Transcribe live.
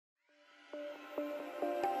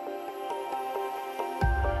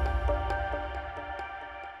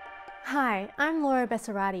Hi, I'm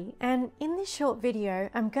Besarati, and in this short video,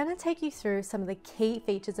 I'm going to take you through some of the key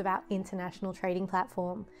features of our international trading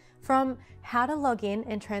platform, from how to log in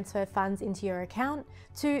and transfer funds into your account,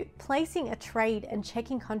 to placing a trade and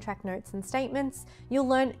checking contract notes and statements. You'll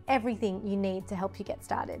learn everything you need to help you get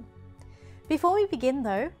started. Before we begin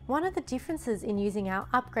though, one of the differences in using our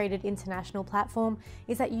upgraded international platform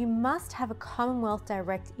is that you must have a Commonwealth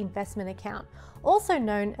Direct Investment account, also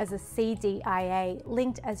known as a CDIA,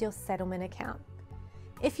 linked as your settlement account.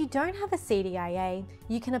 If you don't have a CDIA,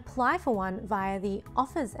 you can apply for one via the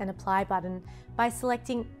Offers and Apply button by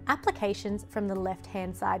selecting Applications from the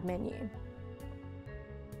left-hand side menu.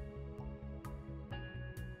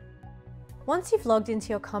 Once you've logged into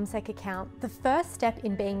your CommSec account, the first step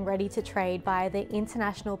in being ready to trade via the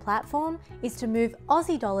international platform is to move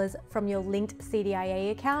Aussie dollars from your linked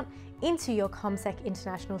CDIA account into your CommSec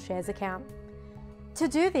International Shares account. To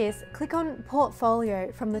do this, click on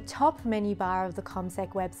Portfolio from the top menu bar of the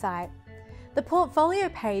CommSec website. The Portfolio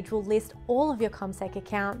page will list all of your CommSec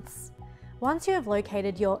accounts. Once you have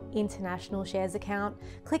located your International Shares account,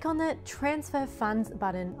 click on the Transfer Funds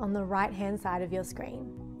button on the right-hand side of your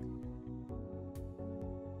screen.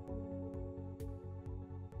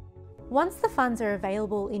 Once the funds are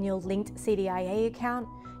available in your linked CDIA account,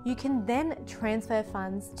 you can then transfer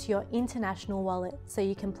funds to your international wallet so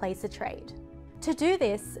you can place a trade. To do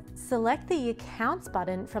this, select the Accounts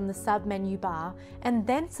button from the sub-menu bar and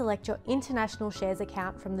then select your International Shares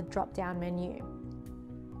account from the drop-down menu.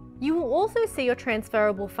 You will also see your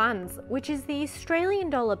transferable funds, which is the Australian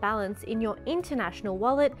dollar balance in your international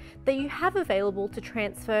wallet that you have available to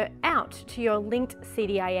transfer out to your linked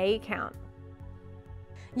CDIA account.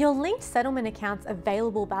 Your linked settlement account's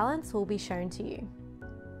available balance will be shown to you.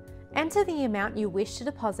 Enter the amount you wish to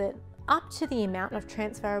deposit up to the amount of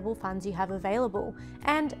transferable funds you have available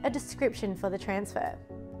and a description for the transfer.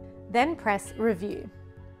 Then press Review.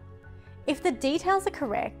 If the details are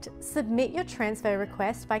correct, submit your transfer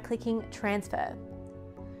request by clicking Transfer.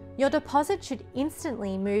 Your deposit should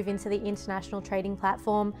instantly move into the international trading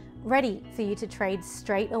platform, ready for you to trade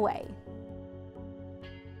straight away.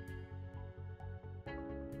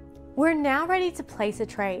 We're now ready to place a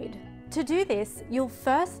trade. To do this, you'll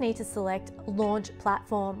first need to select Launch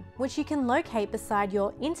Platform, which you can locate beside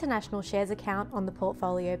your International Shares account on the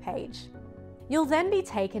Portfolio page. You'll then be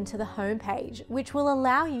taken to the home page, which will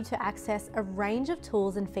allow you to access a range of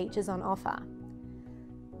tools and features on offer.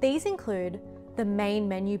 These include the main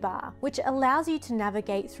menu bar, which allows you to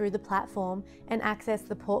navigate through the platform and access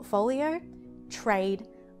the Portfolio, Trade,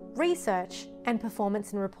 Research, and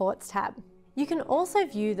Performance and Reports tab. You can also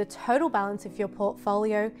view the total balance of your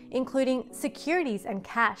portfolio, including securities and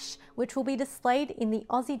cash, which will be displayed in the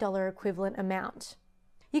Aussie dollar equivalent amount.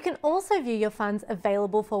 You can also view your funds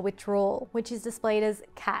available for withdrawal, which is displayed as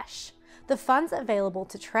cash, the funds available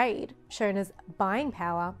to trade, shown as buying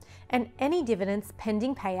power, and any dividends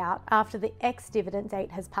pending payout after the ex-dividend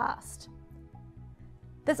date has passed.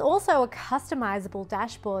 There's also a customizable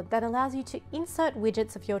dashboard that allows you to insert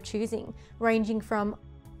widgets of your choosing, ranging from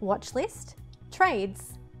watch list,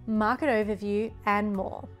 trades, market overview, and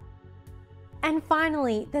more. And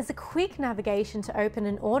finally, there's a quick navigation to open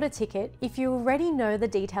an order ticket if you already know the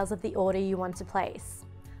details of the order you want to place.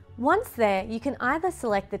 Once there, you can either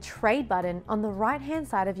select the Trade button on the right-hand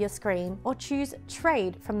side of your screen or choose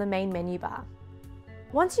Trade from the main menu bar.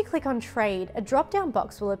 Once you click on Trade, a drop-down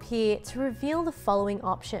box will appear to reveal the following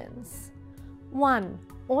options. 1.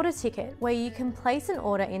 Order ticket, where you can place an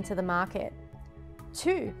order into the market.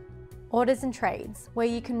 2. Orders and trades, where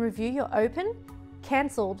you can review your open,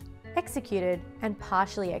 cancelled, executed, and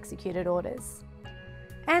partially executed orders.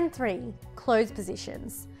 And 3. Close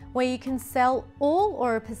positions, where you can sell all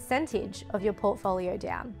or a percentage of your portfolio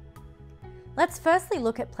down. Let's firstly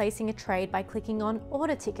look at placing a trade by clicking on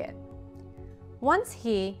Order Ticket. Once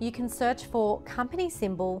here, you can search for company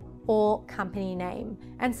symbol or company name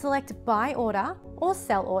and select Buy Order or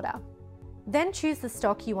Sell Order. Then choose the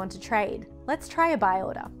stock you want to trade. Let's try a buy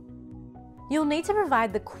order. You'll need to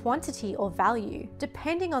provide the quantity or value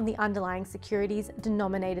depending on the underlying security's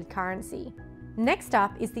denominated currency. Next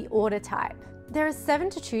up is the order type. There are 7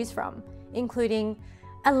 to choose from, including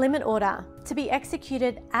a limit order to be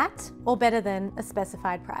executed at or better than a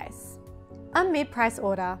specified price. A mid-price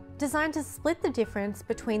order designed to split the difference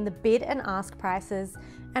between the bid and ask prices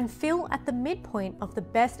and fill at the midpoint of the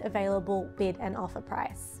best available bid and offer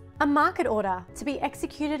price. A market order to be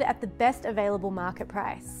executed at the best available market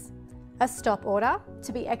price. A stop order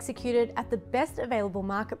to be executed at the best available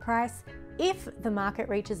market price if the market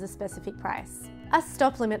reaches a specific price. A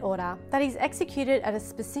stop limit order that is executed at a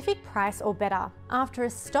specific price or better after a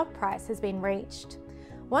stop price has been reached.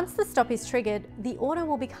 Once the stop is triggered, the order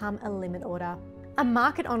will become a limit order, a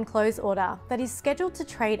market on close order that is scheduled to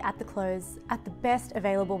trade at the close at the best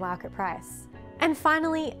available market price. And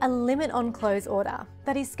finally, a limit on close order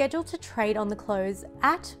that is scheduled to trade on the close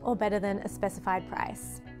at or better than a specified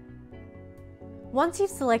price. Once you've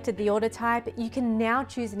selected the order type, you can now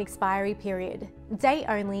choose an expiry period, day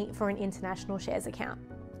only for an international shares account.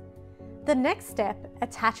 The next step,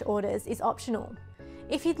 attach orders, is optional.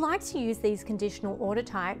 If you'd like to use these conditional order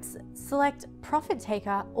types, select profit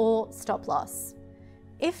taker or stop loss.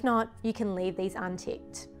 If not, you can leave these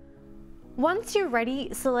unticked. Once you're ready,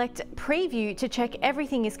 select preview to check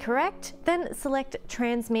everything is correct, then select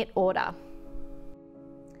transmit order.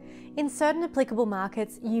 In certain applicable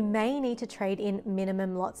markets, you may need to trade in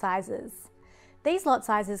minimum lot sizes. These lot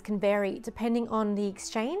sizes can vary depending on the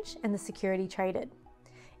exchange and the security traded.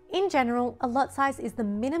 In general, a lot size is the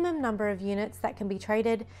minimum number of units that can be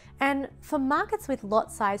traded, and for markets with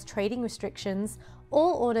lot size trading restrictions,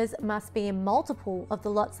 all orders must be a multiple of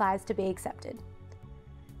the lot size to be accepted.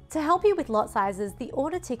 To help you with lot sizes, the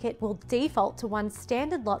order ticket will default to one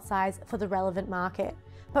standard lot size for the relevant market.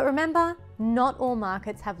 But remember, not all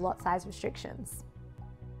markets have lot size restrictions.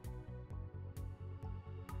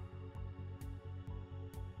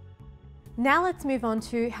 Now let's move on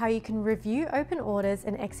to how you can review open orders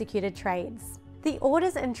and executed trades. The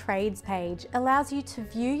Orders and Trades page allows you to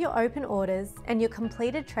view your open orders and your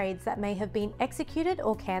completed trades that may have been executed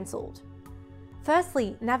or cancelled.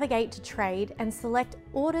 Firstly, navigate to Trade and select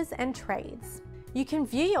Orders and Trades. You can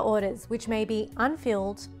view your orders, which may be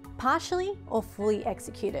unfilled, partially or fully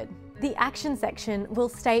executed. The Action section will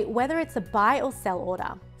state whether it's a buy or sell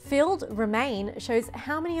order. Filled Remain shows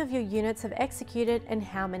how many of your units have executed and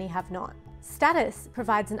how many have not. Status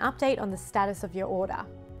provides an update on the status of your order.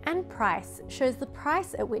 And Price shows the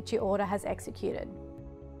price at which your order has executed.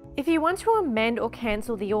 If you want to amend or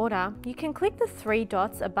cancel the order, you can click the three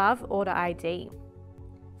dots above Order ID.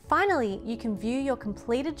 Finally, you can view your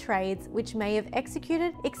completed trades which may have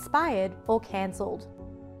executed, expired, or cancelled.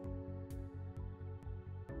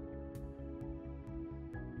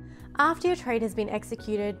 After your trade has been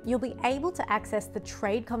executed, you'll be able to access the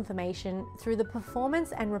trade confirmation through the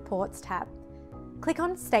Performance and Reports tab. Click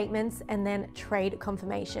on Statements and then Trade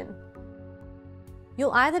Confirmation.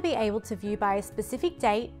 You'll either be able to view by a specific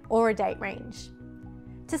date or a date range.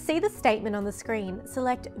 To see the statement on the screen,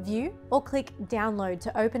 select View or click Download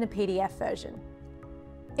to open a PDF version.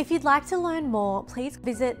 If you'd like to learn more, please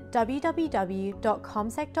visit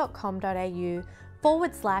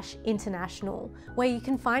www.commsec.com.au/international, where you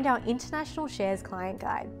can find our International Shares Client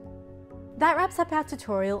Guide. That wraps up our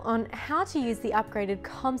tutorial on how to use the upgraded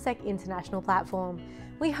CommSec International platform.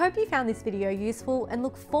 We hope you found this video useful and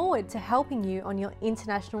look forward to helping you on your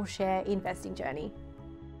international share investing journey.